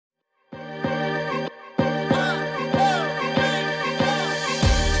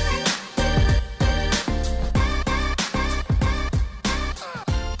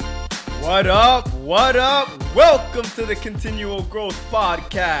What up? What up? Welcome to the Continual Growth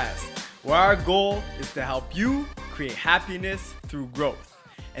Podcast, where our goal is to help you create happiness through growth.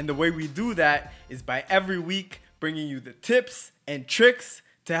 And the way we do that is by every week bringing you the tips and tricks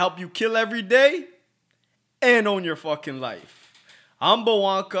to help you kill every day and own your fucking life. I'm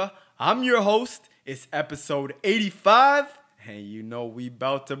Bwanka. I'm your host. It's episode 85, and you know we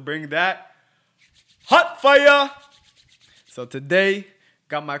about to bring that hot fire. So today,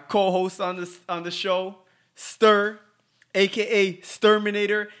 got my co-host on the show, Sturr, aka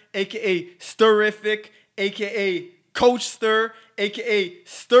Sturminator, aka Sturrific, aka Coach Sturr, aka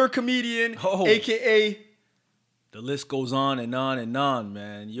Sturr Comedian, aka... The list goes on and on and on,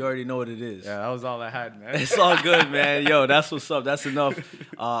 man. You already know what it is. Yeah, that was all I had, man. It's all good, man. Yo, that's what's up. That's enough.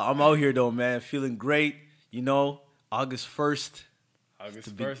 I'm out here, though, man. Feeling great. You know, August 1st.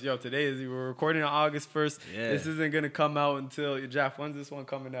 August 1st. Yo, we're recording on August 1st. Yeah. This isn't going to come out until... Jeff, when's this one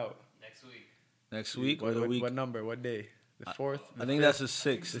coming out? Next week or the week? What number? What day? The 4th? I think that's the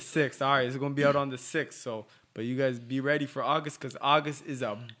 6th. The 6th. All right, it's going to be out on the 6th. So, but you guys be ready for August because August is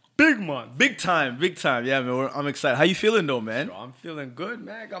a big month. Big time. Yeah, man. I'm excited. How you feeling, though, man? Yo, I'm feeling good,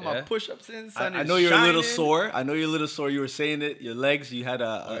 man. Got my push-ups in. I know you're a little sore. You were saying it. Your legs, you had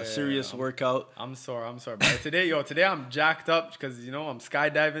a serious workout. I'm sore. But today I'm jacked up because, you know, I'm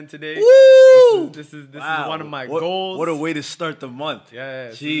skydiving today. Woo! This is one of my goals. What a way to start the month. Yeah.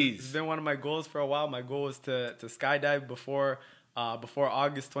 Jeez. It's been one of my goals for a while. My goal is to skydive before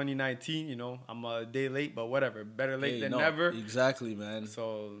August 2019, you know, I'm a day late, but whatever. Better late than never. Exactly, man.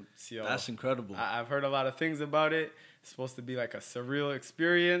 So, that's incredible. I've heard a lot of things about it. It's supposed to be like a surreal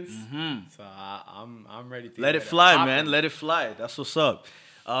experience. Mm-hmm. So I'm ready to let it fly, man. Let it fly. That's what's up.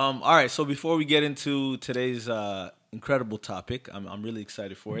 All right. So before we get into today's incredible topic, I'm really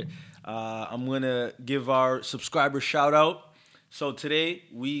excited for it. I'm gonna give our subscriber shout out. So today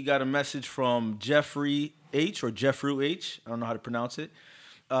we got a message from Jeffrey H. or Jeffrey H. I don't know how to pronounce it.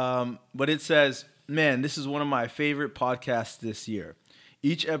 But it says, man, this is one of my favorite podcasts this year.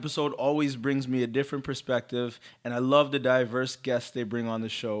 Each episode always brings me a different perspective, and I love the diverse guests they bring on the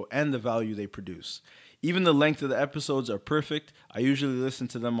show and the value they produce. Even the length of the episodes are perfect. I usually listen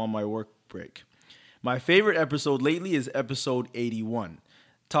to them on my work break. My favorite episode lately is episode 81.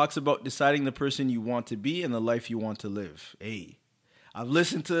 Talks about deciding the person you want to be and the life you want to live. Hey. I've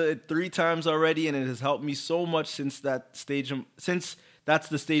listened to it 3 times already, and it has helped me so much since that's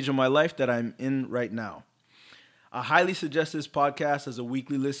the stage of my life that I'm in right now. I highly suggest this podcast as a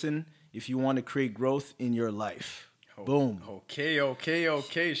weekly listen if you want to create growth in your life. Boom.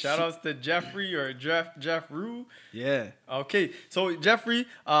 Okay. Shout outs to Jeffrey or Jeff Rue. Yeah. Okay. So Jeffrey,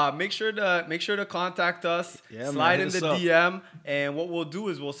 make sure to contact us. Yeah, slide in the DM, and what we'll do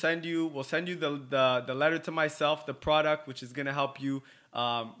is we'll send you the letter to myself, the product, which is gonna help you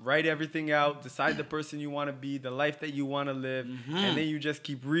write everything out, decide the person you want to be, the life that you want to live, and then you just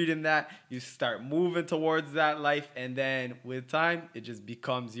keep reading that. You start moving towards that life, and then with time, it just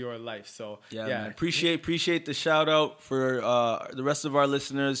becomes your life. So yeah. Man. Appreciate the shout out for the rest of our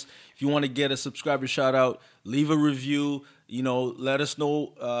listeners. If you want to get a subscriber shout out, leave a review. You know, let us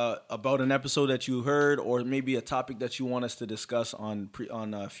know about an episode that you heard, or maybe a topic that you want us to discuss on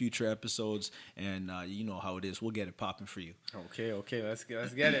future episodes. And you know how it is. We'll get it popping for you. Okay. Let's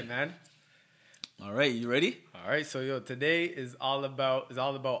get it, man. All right, you ready? All right. So today is all about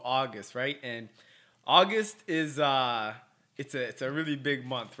August, right? And August is it's a really big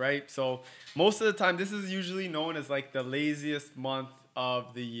month, right? So most of the time, this is usually known as like the laziest month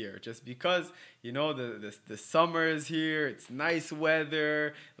of the year, just because, you know, the summer is here. It's nice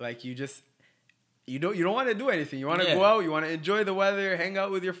weather. Like you don't want to do anything. You want to go out. You want to enjoy the weather, hang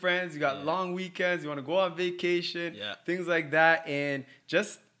out with your friends. You got long weekends. You want to go on vacation, things like that. And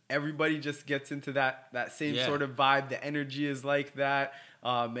just everybody just gets into that same sort of vibe. The energy is like that.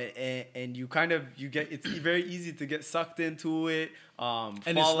 And you get, it's very easy to get sucked into it. And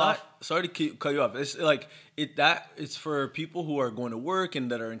it's not, sorry to cut you off. It's like it's for people who are going to work and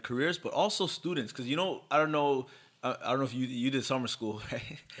that are in careers, but also students. Cause you know, I don't know if you did summer school,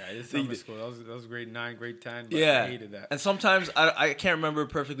 right? Yeah, I did summer school. That was grade 9, grade 10, but I hated that. And sometimes I can't remember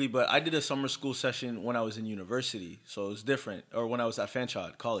perfectly, but I did a summer school session when I was in university. So it was different, or when I was at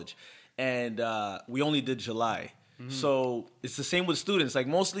Fairchild College. And we only did July. So it's the same with students. Like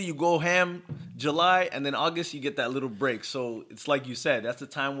mostly you go ham July, and then August, you get that little break. So it's like you said, that's the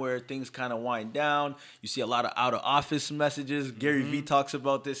time where things kind of wind down. You see a lot of out of office messages. Gary Vee talks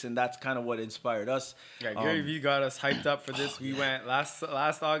about this, and that's kind of what inspired us. Yeah, Gary Vee got us hyped up for this. We went last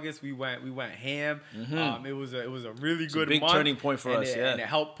August. We went ham. It was a really good big month, turning point for us. And it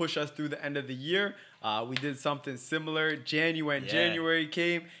helped push us through the end of the year. We did something similar. January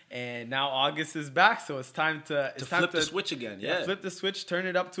came, and now August is back. So it's time to flip the switch again. Yeah, flip the switch, turn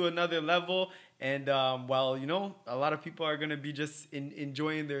it up to another level. And while a lot of people are gonna be just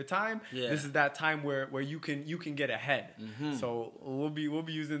enjoying their time, this is that time where you can get ahead. So we'll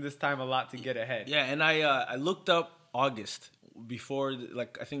be using this time a lot to get ahead. Yeah, and I looked up August before,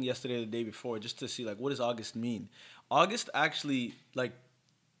 like I think yesterday or the day before, just to see like what does August mean. August actually, like,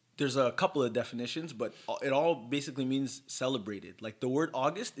 there's a couple of definitions, but it all basically means celebrated. Like the word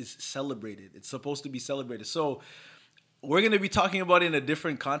August is celebrated. It's supposed to be celebrated. So we're going to be talking about it in a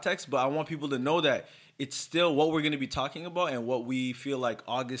different context, but I want people to know that it's still what we're going to be talking about, and what we feel like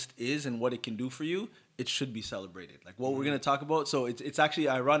August is and what it can do for you. It should be celebrated. Like what we're going to talk about. So it's actually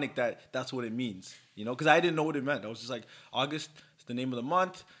ironic that that's what it means, because I didn't know what it meant. I was just like, August is the name of the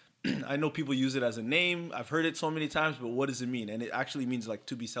month. I know people use it as a name. I've heard it so many times, but what does it mean? And it actually means like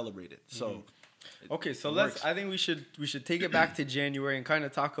to be celebrated. So okay, so I think we should take it back to January and kind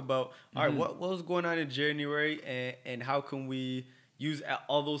of talk about all right, what was going on in January, and how can we use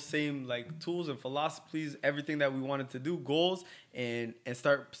all those same like tools and philosophies, everything that we wanted to do, goals, and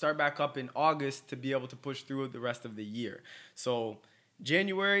start back up in August to be able to push through the rest of the year. So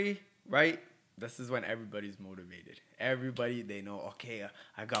January, right? This is when everybody's motivated. Everybody, they know, okay,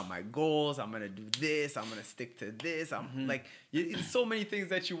 I got my goals. I'm going to do this. I'm going to stick to this. I'm like, it's so many things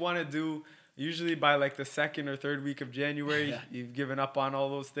that you want to do. Usually by like the second or third week of January, you've given up on all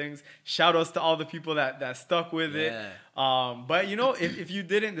those things. Shout outs to all the people that stuck with it. But if you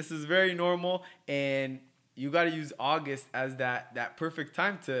didn't, this is very normal. And you got to use August as that perfect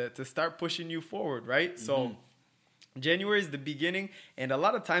time to start pushing you forward, right? So January is the beginning, and a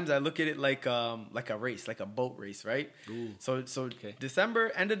lot of times I look at it like a race, like a boat race, right? Ooh. So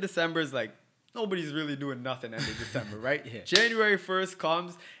December, end of December is like nobody's really doing nothing end of December, right? January 1st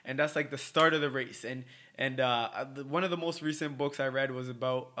comes, and that's like the start of the race. And one of the most recent books I read was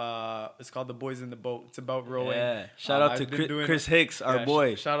about it's called The Boys in the Boat. It's about rowing. Yeah. Shout out to Chris Hicks, our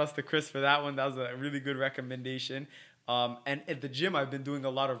boy. Shout outs to Chris for that one. That was a really good recommendation. And at the gym, I've been doing a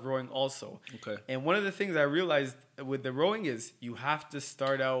lot of rowing also. Okay. And one of the things I realized with the rowing is you have to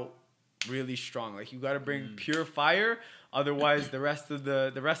start out really strong. Like you got to bring pure fire. Otherwise, the rest of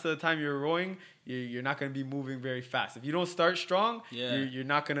the time you're rowing, you're not going to be moving very fast. If you don't start strong, you're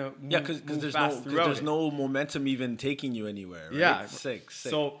not going to move fast throughout. There's no momentum even taking you anywhere. Right? Yeah. Sick.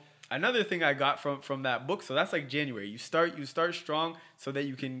 So another thing I got from that book, so that's like January. You start strong so that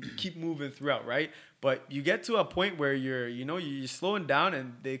you can keep moving throughout, right? But you get to a point where you're slowing down,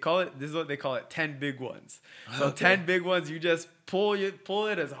 and this is what they call it, 10 big ones. So 10 big ones, you just pull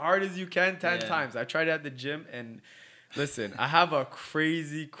it as hard as you can 10 times. I tried it at the gym, and listen, I have a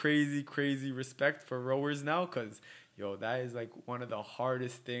crazy, crazy, crazy respect for rowers now, because that is like one of the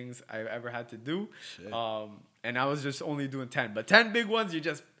hardest things I've ever had to do. Shit. And I was just only doing 10. But 10 big ones, you're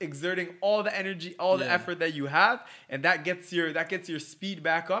just exerting all the energy, all the effort that you have, and that gets your speed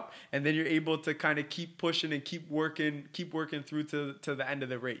back up, and then you're able to kind of keep pushing and keep working through to the end of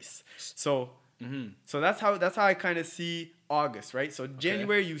the race. So so that's how I kind of see August, right? So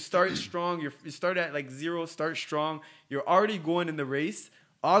January, you start strong. You start at like 0, start strong. You're already going in the race.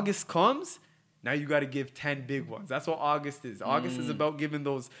 August comes. Now you got to give 10 big ones. That's what August is. August is about giving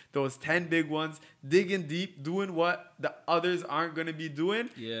those 10 big ones, digging deep, doing what the others aren't going to be doing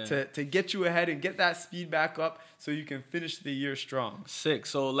to get you ahead and get that speed back up so you can finish the year strong. Sick.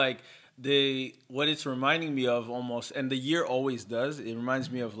 So like what it's reminding me of almost, and the year always does, it reminds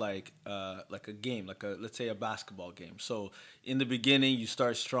me of like a game, let's say a basketball game. So in the beginning you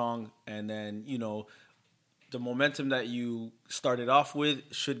start strong, and then the momentum that you started off with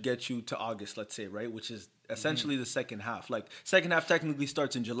should get you to August, let's say, right? Which is essentially the second half. Like, second half technically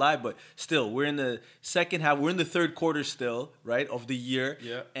starts in July, but still, we're in the second half. We're in the third quarter still, right, of the year.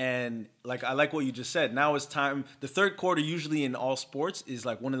 Yeah. And, like, I like what you just said. Now it's time. The third quarter, usually in all sports, is,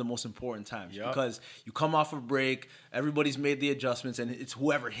 like, one of the most important times. Yep. Because you come off a break, everybody's made the adjustments, and it's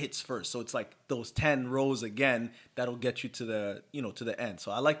whoever hits first. So it's, like, those 10 rows again that'll get you to the, to the end.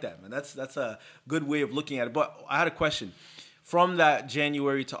 So I like that, man. That's a good way of looking at it. But I had a question. From that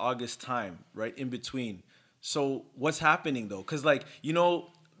January to August time, right, in between, so what's happening, though? Because, like,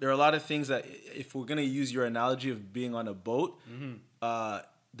 there are a lot of things that, if we're going to use your analogy of being on a boat,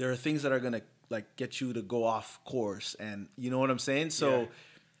 there are things that are going to, like, get you to go off course. And you know what I'm saying? So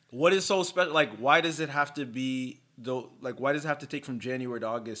What is so special? Like, why does it have to be though? Like, why does it have to take from January to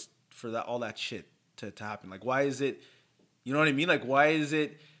August for that all that shit to happen? Like, why is it? You know what I mean? Like, why is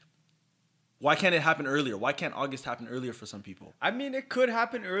it? Why can't it happen earlier? Why can't August happen earlier for some people? I mean, it could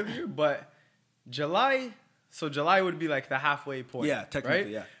happen earlier, but July. So July would be like the halfway point. Yeah, technically, right?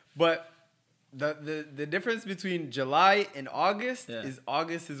 yeah. But the difference between July and August Yeah. is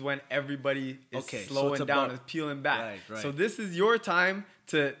August is when everybody is Okay, so slowing it's down, about- is peeling back. Right. So this is your time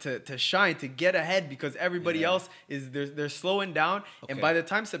to shine, to get ahead, because everybody Yeah. else is they're slowing down. And Okay. by the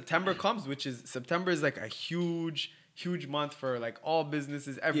time September comes, which is September is like a huge month for like all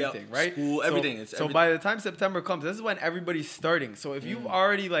businesses, everything, right? School, everything. It's So everything. by the time September comes, this is when everybody's starting. So if you've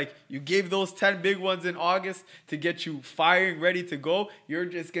already you gave those 10 big ones in August to get you firing, ready to go, you're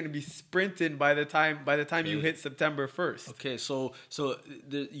just gonna be sprinting by the time you hit September 1st. Okay, so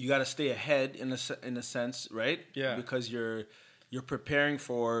you got to stay ahead in a sense, right? Yeah. Because you're preparing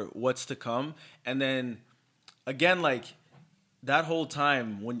for what's to come, and then again, like that whole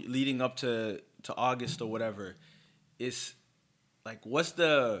time when leading up to August or whatever, is like,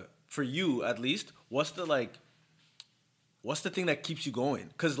 for you at least, what's the thing that keeps you going?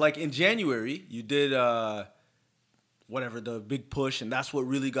 Because like in January you did whatever, the big push, and that's what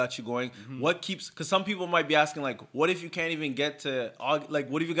really got you going. What keeps? Because some people might be asking, like, what if you can't even get to like,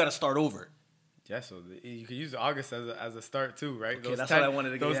 what if you got to start over? Yeah, so you could use August as a start too, right? Okay, that's what I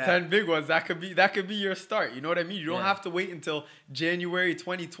wanted to get Those at. 10 big ones, that could be your start. You know what I mean? You don't Yeah. have to wait until January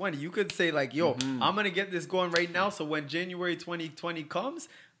 2020. You could say like, yo, I'm gonna get this going right now. So when January 2020 comes,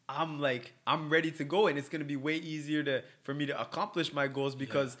 I'm ready to go, and it's gonna be way easier for me to accomplish my goals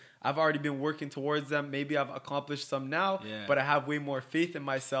because I've already been working towards them. Maybe I've accomplished some now, but I have way more faith in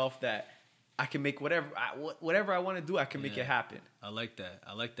myself that I can make whatever I want to do. I can make it happen. I like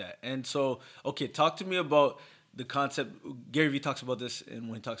that. And so, okay, talk to me about the concept. Gary Vee talks about this, and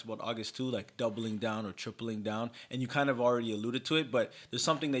when he talks about August too, like doubling down or tripling down. And you kind of already alluded to it, but there's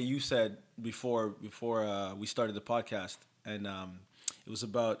something that you said before we started the podcast, and it was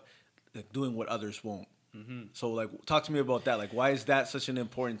about like doing what others won't. So, like, talk to me about that. Like, why is that such an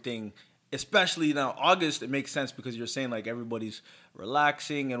important thing? Especially now, August, it makes sense because you're saying like everybody's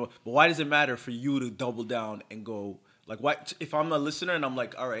relaxing, but why does it matter for you to double down and go? Like, why? If I'm a listener and I'm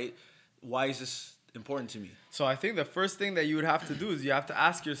like, all right, why is this important to me? So I think the first thing that you would have to do is you have to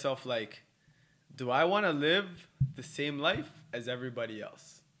ask yourself, like, do I want to live the same life as everybody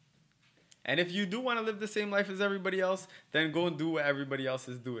else? And if you do want to live the same life as everybody else, then go and do what everybody else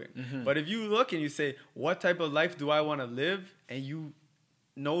is doing. But if you look and you say, what type of life do I want to live? And you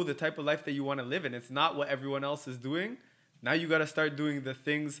know the type of life that you want to live in, it's not what everyone else is doing. Now you got to start doing the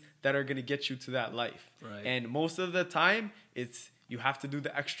things that are going to get you to that life. Right. And most of the time, you have to do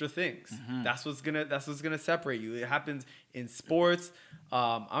the extra things. That's what's gonna separate you. It happens in sports.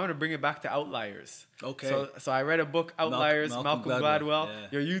 I'm gonna bring it back to Outliers. Okay. So I read a book, Outliers, Malcolm Gladwell.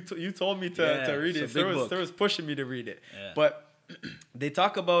 Yeah. Yo, you told me to read it. It's a big book. There was pushing me to read it. Yeah. But they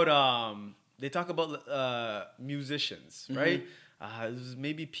talk about musicians, right? It was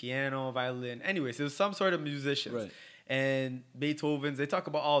maybe piano, violin. Anyways, it was some sort of musicians. Right. And Beethoven's. They talk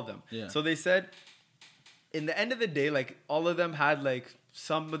about all of them. Yeah. So they said, in the end of the day, like all of them had like,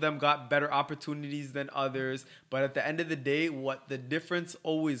 some of them got better opportunities than others, but at the end of the day, what the difference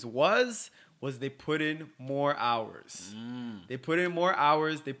always was they put in more hours. They put in more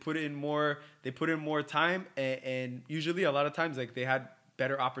hours. They put in more time, and usually a lot of times like they had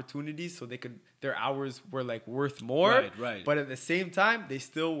better opportunities, so their hours were like worth more. Right. But at the same time, they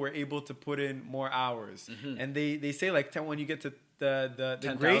still were able to put in more hours. And they say like when you get to the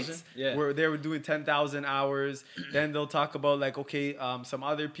 10,000? greats, Yeah. where they were doing 10,000 hours. Then they'll talk about like, okay, some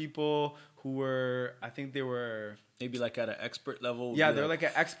other people who were, I think they were maybe like at an expert level. Yeah, they're like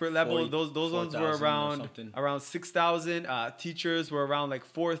an expert level. 40, Those ones were 4,000 or around 6,000. Teachers were around like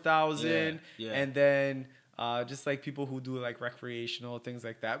 4,000. Yeah. And then just like people who do like recreational things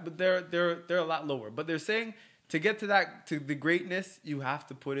like that. But they're a lot lower. But they're saying to get to the greatness, you have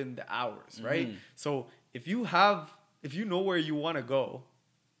to put in the hours, right? So if you know where you want to go,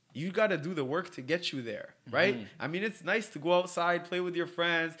 you got to do the work to get you there, right? I mean, it's nice to go outside, play with your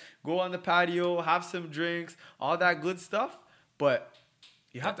friends, go on the patio, have some drinks, all that good stuff. But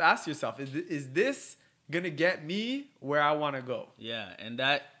you have to ask yourself, is this going to get me where I want to go? Yeah, and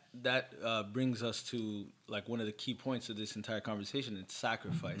that brings us to like one of the key points of this entire conversation. It's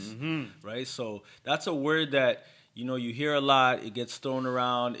sacrifice, right? So that's a word that, you know, you hear a lot. It gets thrown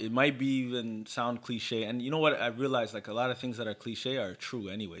around. It might be even sound cliche. And you know what? I realized like a lot of things that are cliche are true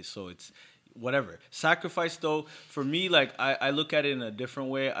anyway. So it's whatever. Sacrifice though, for me, like I look at it in a different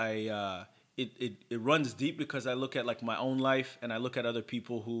way. it runs deep because I look at like my own life and I look at other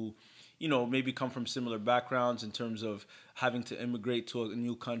people who, you know, maybe come from similar backgrounds in terms of having to immigrate to a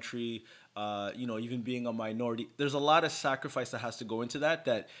new country, you know, even being a minority. There's a lot of sacrifice that has to go into that.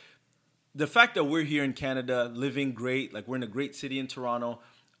 That the fact that we're here in Canada, living great, like we're in a great city in Toronto,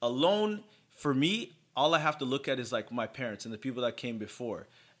 alone, for me, all I have to look at is like my parents and the people that came before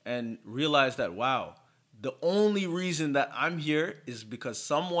and realize that, wow, the only reason that I'm here is because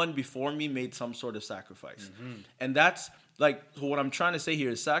someone before me made some sort of sacrifice. And that's like what I'm trying to say here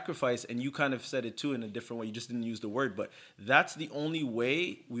is sacrifice. And you kind of said it too in a different way. You just didn't use the word, but that's the only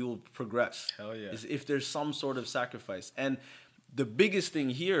way we will progress. Hell yeah. Is if there's some sort of sacrifice. And the biggest thing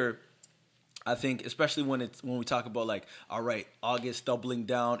here, I think, especially when we talk about like, all right, August doubling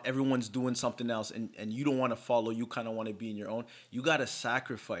down, everyone's doing something else, and you don't want to follow, you kind of want to be in your own. You got to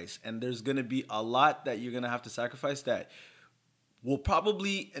sacrifice, and there's going to be a lot that you're going to have to sacrifice that will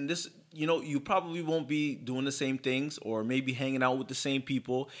probably, and this, you know, you probably won't be doing the same things or maybe hanging out with the same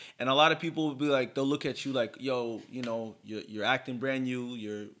people. And a lot of people will be like, they'll look at you like, yo, you know, you're acting brand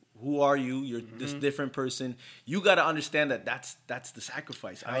new, who are you? You're this different person. You got to understand that that's the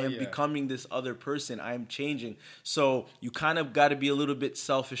sacrifice. I am becoming this other person. I am changing. So you kind of got to be a little bit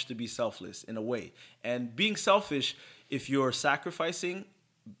selfish to be selfless in a way. And being selfish, if you're sacrificing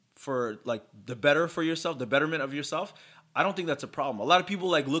for like the better for yourself, the betterment of yourself, I don't think that's a problem. A lot of people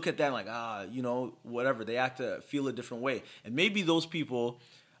like look at that and like, you know, whatever. They feel a different way. And maybe those people,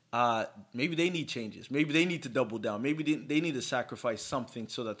 maybe they need changes. Maybe they need to double down. Maybe they need to sacrifice something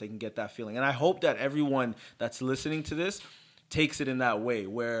so that they can get that feeling. And I hope that everyone that's listening to this takes it in that way,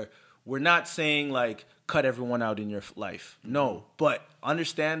 where we're not saying like cut everyone out in your life. No, but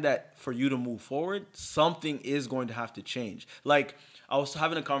understand that for you to move forward, something is going to have to change. Like I was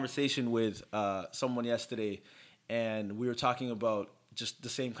having a conversation with someone yesterday, and we were talking about just the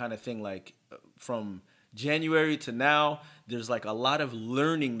same kind of thing, like from January to now, there's like a lot of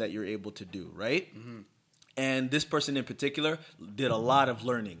learning that you're able to do, right? And this person in particular did a lot of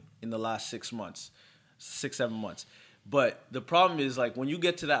learning in the last 6 months, 7 months. But the problem is like when you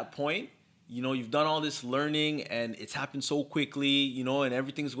get to that point, you know, you've done all this learning and it's happened so quickly, you know, and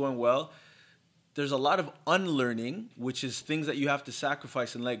everything's going well. There's a lot of unlearning, which is things that you have to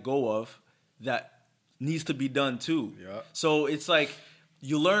sacrifice and let go of that needs to be done too. Yeah. So it's like,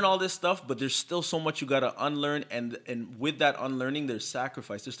 you learn all this stuff, but there's still so much you got to unlearn. And with that unlearning, there's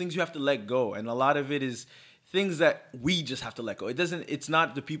sacrifice. There's things you have to let go. And a lot of it is things that we just have to let go. It's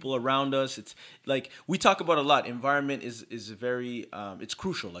not the people around us. It's like we talk about a lot. Environment is very, it's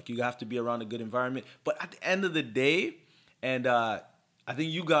crucial. Like you have to be around a good environment. But at the end of the day, and I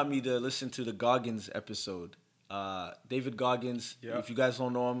think you got me to listen to the Goggins episode. David Goggins, if you guys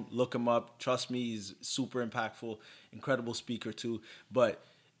don't know him, look him up. Trust me, he's super impactful, incredible speaker too. But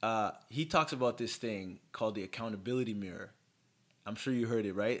he talks about this thing called the accountability mirror. I'm sure you heard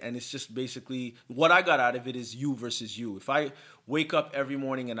it, right? And it's just basically, what I got out of it is you versus you. If I wake up every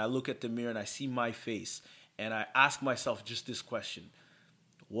morning and I look at the mirror and I see my face and I ask myself just this question,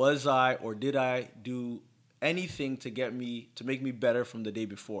 was I or did I do anything to make me better from the day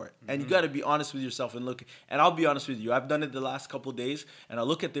before? And you got to be honest with yourself and look. And I'll be honest with you. I've done it the last couple of days, and I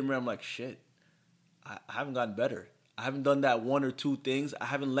look at the mirror. I'm like, shit, I haven't gotten better. I haven't done that one or two things. I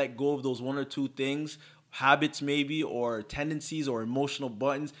haven't let go of those one or two things, habits maybe, or tendencies or emotional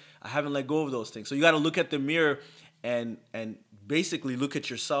buttons. I haven't let go of those things. So you got to look at the mirror and basically look at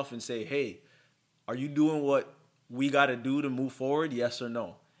yourself and say, hey, are you doing what we got to do to move forward? Yes or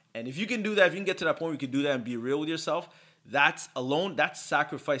no? And if you can do that, if you can get to that point where you can do that and be real with yourself, that's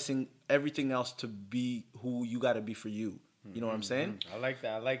sacrificing everything else to be who you got to be for you. You know what I'm saying? I like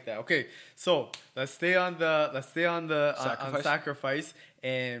that. Okay, so let's stay on the sacrifice.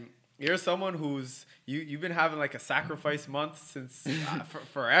 And you're someone who's you've been having like a sacrifice month since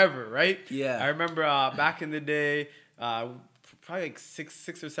forever, right? Yeah. I remember back in the day, probably like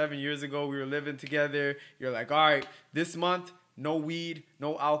six or 7 years ago, we were living together. You're like, all right, this month, no weed,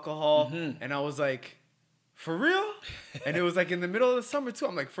 no alcohol. And I was like, for real? And it was like in the middle of the summer too.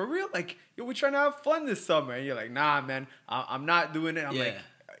 I'm like, for real? Like, yo, we're trying to have fun this summer. And you're like, nah, man, I'm not doing it. I'm like,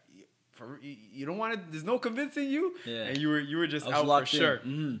 you don't want to, there's no convincing you? Yeah. And you were just out for sure.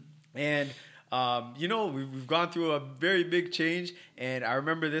 And, you know, we've gone through a very big change. And I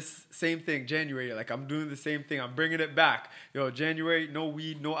remember this same thing, January. You're like, I'm doing the same thing. I'm bringing it back. Yo, January, no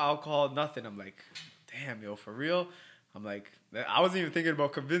weed, no alcohol, nothing. I'm like, damn, yo, for real? I'm like, I wasn't even thinking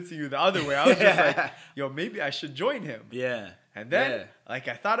about convincing you the other way. I was just like, yo, maybe I should join him. Yeah. And then, like,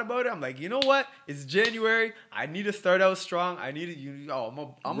 I thought about it. I'm like, you know what? It's January. I need to start out strong. I need to, I'm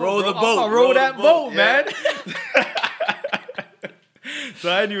gonna row that boat, man.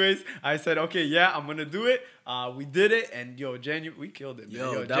 So anyways, I said, okay, yeah, I'm going to do it. We did it. And January, we killed it,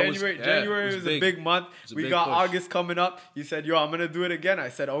 man. January was a big month. We got push. August coming up. You said, I'm going to do it again. I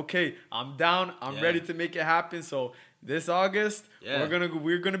said, okay, I'm down. I'm ready to make it happen. So this August,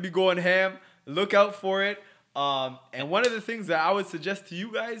 we're gonna be going ham. Look out for it. And one of the things that I would suggest to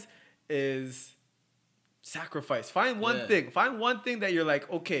you guys is sacrifice. Find one thing. Find one thing that you're like,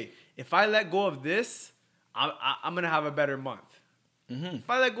 okay, if I let go of this, I'm going to have a better month. Mm-hmm. If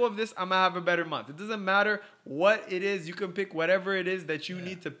I let go of this, I'm going to have a better month. It doesn't matter what it is. You can pick whatever it is that you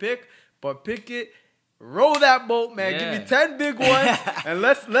need to pick, but pick it. Row that boat, man. Give me 10 big ones, and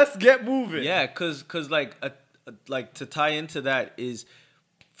let's get moving. Yeah, because like to tie into that is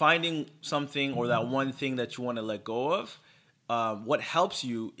finding something or that one thing that you want to let go of. What helps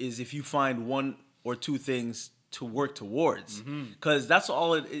you is if you find one or two things to work towards, because that's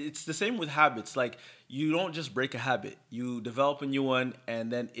all. It's the same with habits. Like you don't just break a habit; you develop a new one,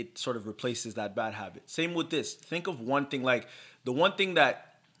 and then it sort of replaces that bad habit. Same with this. Think of one thing, like the one thing that.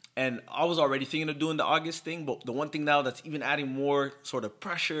 And I was already thinking of doing the August thing, but the one thing now that's even adding more sort of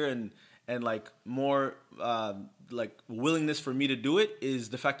pressure and like more like willingness for me to do it is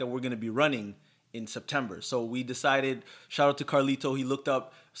the fact that we're going to be running in September. So we decided, shout out to Carlito, he looked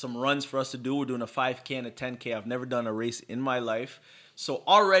up some runs for us to do. We're doing a 5K and a 10K. I've never done a race in my life. So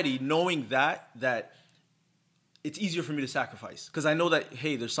already knowing that it's easier for me to sacrifice because I know that,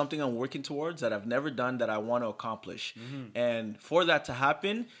 hey, there's something I'm working towards that I've never done that I want to accomplish. And for that to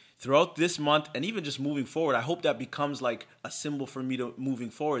happen throughout this month and even just moving forward, I hope that becomes like a symbol for me to moving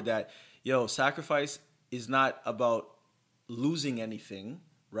forward that, sacrifice is not about losing anything,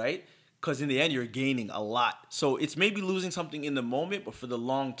 right? Because in the end, you're gaining a lot. So it's maybe losing something in the moment, but for the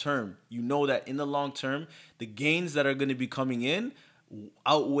long term, you know that in the long term, the gains that are going to be coming in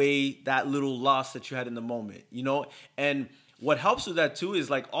outweigh that little loss that you had in the moment, And what helps with that too is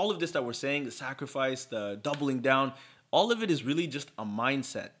like all of this that we're saying, the sacrifice, the doubling down, all of it is really just a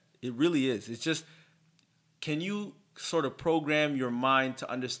mindset. It really is. It's just, can you sort of program your mind to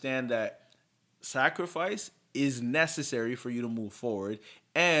understand that sacrifice is necessary for you to move forward,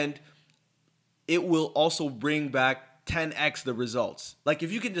 and it will also bring back 10x the results. Like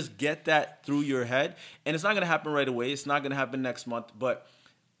if you can just get that through your head, and it's not going to happen right away. It's not going to happen next month. But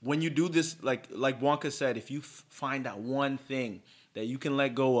when you do this, like Bwanka said, if you find that one thing that you can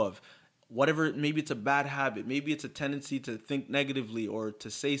let go of, whatever, maybe it's a bad habit, maybe it's a tendency to think negatively or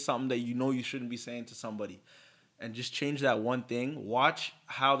to say something that you shouldn't be saying to somebody, and just change that one thing, watch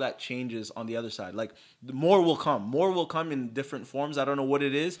how that changes on the other side. Like more will come. More will come in different forms. I don't know what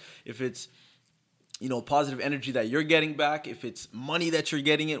it is. If it's positive energy that you're getting back, if it's money that you're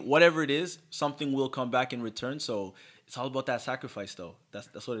getting it, whatever it is, something will come back in return. So it's all about that sacrifice, though.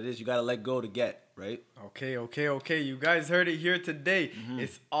 That's what it is. You got to let go to get, right? Okay. You guys heard it here today.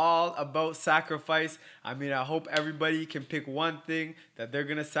 It's all about sacrifice. I mean, I hope everybody can pick one thing that they're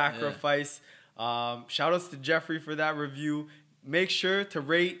going to sacrifice. Yeah. Shout outs to Jeffrey for that review. Make sure to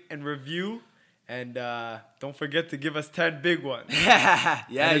rate and review. And don't forget to give us 10 big ones.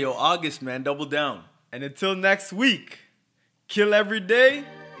 August, man. Double down. And until next week, kill every day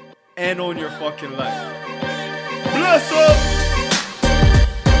and own your fucking life. Bless up!